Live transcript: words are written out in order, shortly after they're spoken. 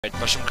Right,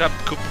 mushroom crab,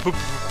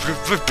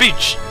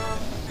 Peach!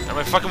 Out of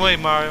my fucking way,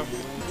 Mario.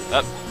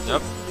 Up,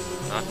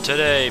 not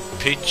today,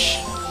 Peach.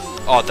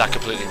 Oh, that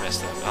completely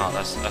messed up. Oh,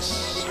 that's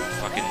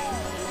fucking.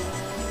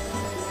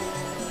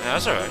 Yeah,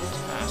 that's alright.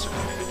 That's okay.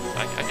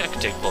 I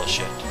can take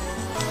bullshit.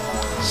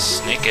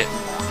 Sneak it.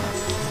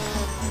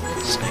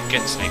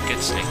 Sneak it.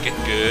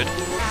 Good.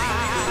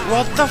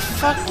 What the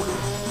fuck?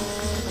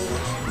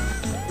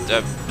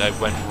 That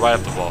went right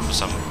up the wall for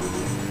some.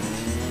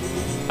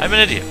 I'm an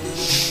idiot.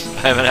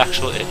 I'm an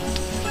actual idiot.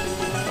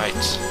 Right.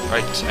 I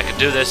can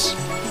do this.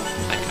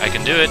 I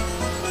can do it.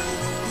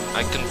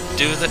 I can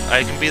do the.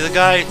 I can be the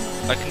guy.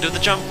 I can do the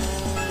jump.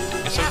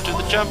 I guess I'll do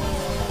the jump.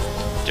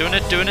 Doing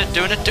it.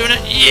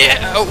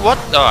 Yeah. Oh, what?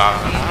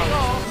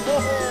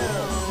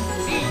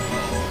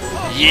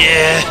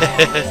 Yeah.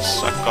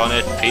 Suck on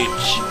it,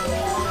 Peach.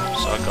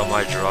 Suck on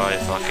my dry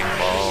fucking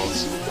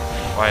balls.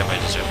 Why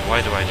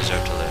do I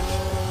deserve to live?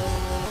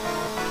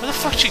 Where the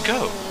fuck did she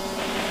go?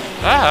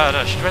 Ah,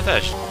 no, she's right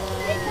there.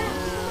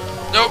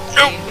 No!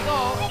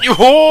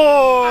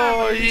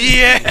 Oh,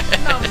 yes!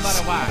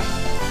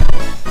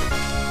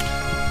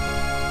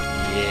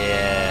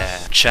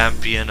 Yeah!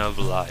 Champion of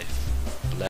life.